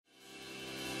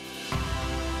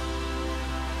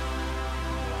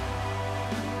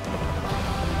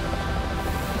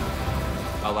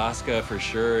Alaska for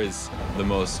sure is the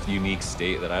most unique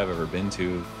state that I've ever been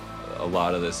to. A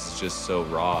lot of this is just so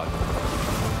raw.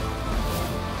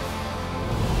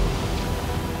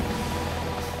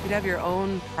 You'd have your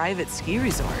own private ski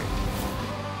resort.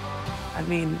 I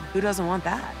mean, who doesn't want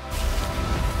that?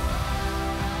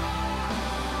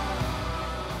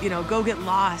 You know, go get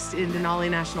lost in Denali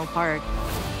National Park.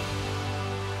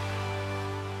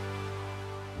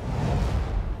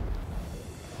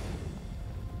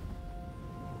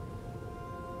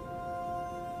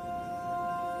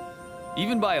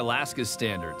 Even by Alaska's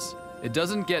standards, it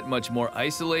doesn't get much more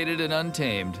isolated and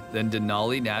untamed than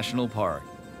Denali National Park.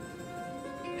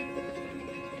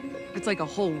 It's like a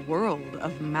whole world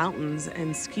of mountains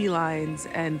and ski lines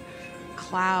and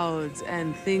clouds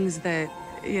and things that,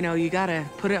 you know, you gotta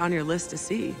put it on your list to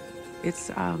see. It's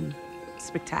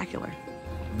spectacular.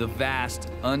 The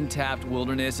vast, untapped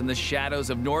wilderness in the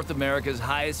shadows of North America's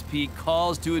highest peak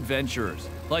calls to adventurers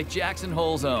like Jackson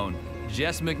Hole's own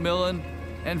Jess McMillan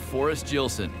and Forrest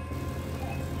Jillson.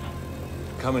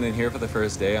 Coming in here for the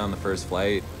first day on the first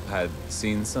flight, had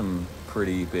seen some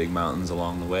pretty big mountains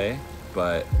along the way,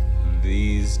 but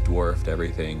these dwarfed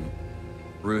everything.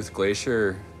 Ruth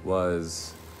Glacier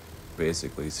was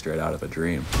basically straight out of a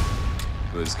dream.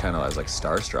 It was kind of, I was like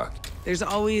starstruck. There's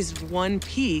always one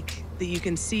peak that you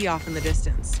can see off in the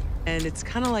distance. And it's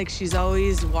kind of like she's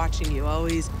always watching you,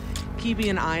 always keeping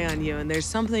an eye on you. And there's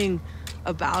something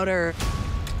about her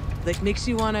that makes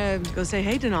you want to go say,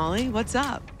 hey, Denali, what's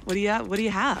up? What do you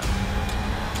have?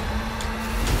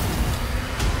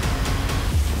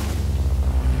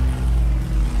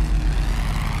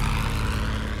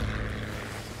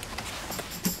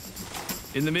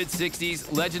 In the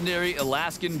mid-60s, legendary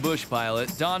Alaskan bush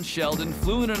pilot Don Sheldon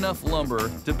flew in enough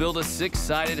lumber to build a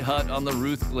 6-sided hut on the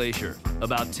Ruth Glacier,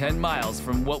 about 10 miles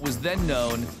from what was then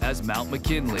known as Mount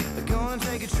McKinley.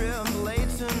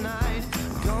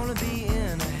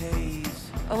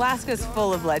 Alaska's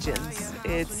full of legends.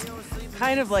 It's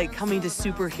kind of like coming to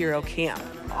superhero camp.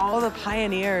 All the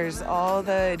pioneers, all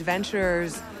the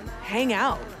adventurers hang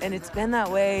out, and it's been that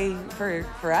way for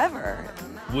forever.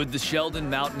 With the Sheldon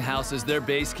Mountain House as their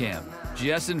base camp,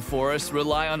 Jess and Forrest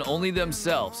rely on only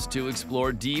themselves to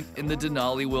explore deep in the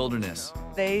Denali wilderness.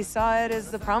 They saw it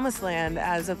as the promised land,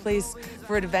 as a place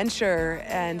for adventure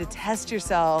and to test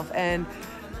yourself and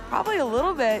probably a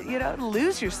little bit, you know, to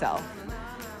lose yourself.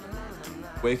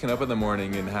 Waking up in the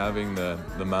morning and having the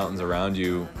mountains around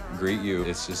you greet you,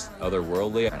 it's just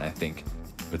otherworldly, and I think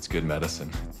it's good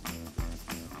medicine.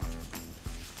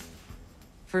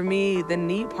 For me, the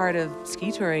neat part of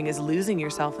ski touring is losing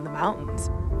yourself in the mountains.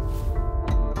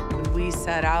 When we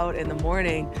set out in the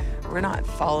morning, we're not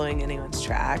following anyone's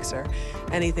tracks or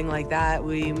anything like that.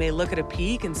 We may look at a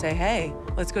peak and say, hey,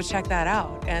 let's go check that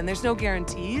out. And there's no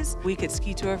guarantees. We could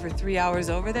ski tour for 3 hours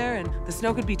over there and the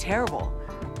snow could be terrible.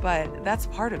 But that's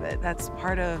part of it. That's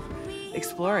part of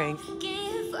exploring.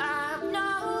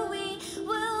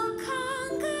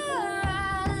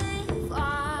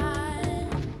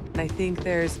 I think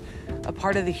there's a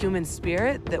part of the human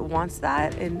spirit that wants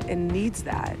that and needs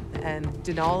that. And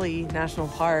Denali National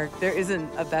Park, there isn't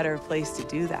a better place to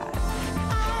do that.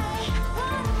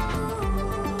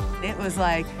 It was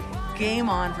like game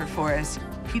on for Forrest.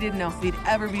 He didn't know if he'd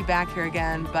ever be back here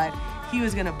again, but he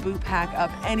was gonna boot pack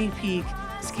up any peak,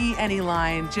 ski any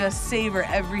line, just savor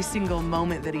every single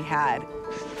moment that he had.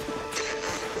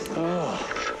 Oh,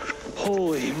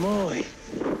 holy moly.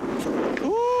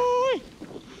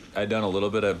 I'd done a little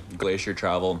bit of glacier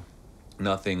travel,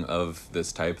 nothing of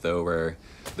this type though, where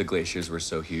the glaciers were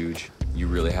so huge. You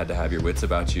really had to have your wits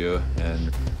about you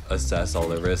and assess all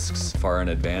the risks far in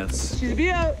advance. Should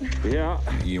be out. Yeah.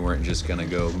 You weren't just gonna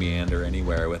go meander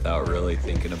anywhere without really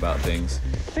thinking about things.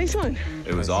 Nice one.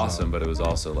 It was awesome, but it was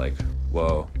also like,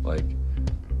 whoa, like,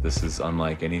 this is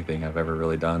unlike anything I've ever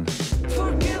really done.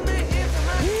 Forgive me if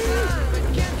I'm time, I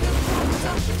can't control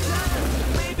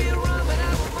sometimes. Maybe wrong, but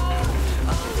I will more.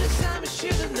 All this time I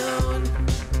should have known.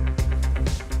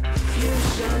 You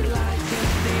shine like a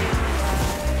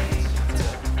light.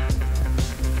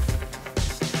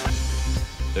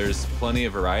 There's plenty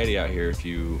of variety out here if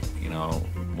you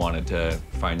wanted to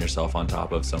find yourself on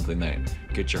top of something that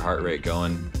gets your heart rate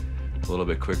going a little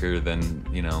bit quicker than,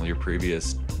 your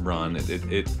previous run.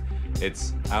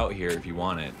 It's out here if you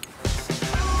want it.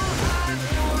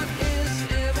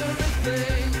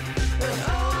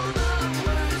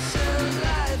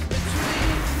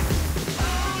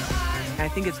 I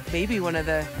think it's maybe one of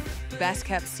the best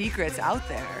kept secrets out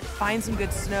there. Find some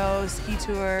good snow, ski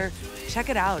tour, check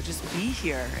it out, just be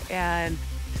here. And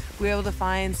we were able to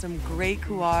find some great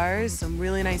couloirs, some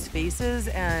really nice faces,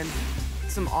 and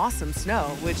some awesome snow,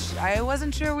 which I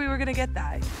wasn't sure we were gonna get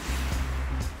that.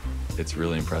 It's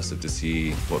really impressive to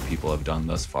see what people have done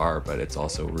thus far, but it's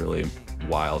also really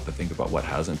wild to think about what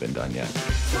hasn't been done yet.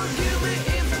 Forgive me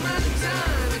if I'm out of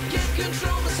time. I can't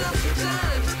control myself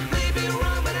sometimes. Maybe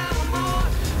wrong, but I want more.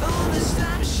 All this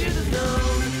time I should have known.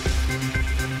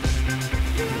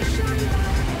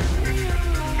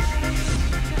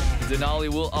 Denali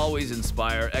will always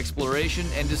inspire exploration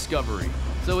and discovery,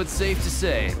 so it's safe to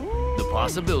say the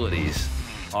possibilities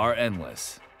are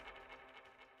endless.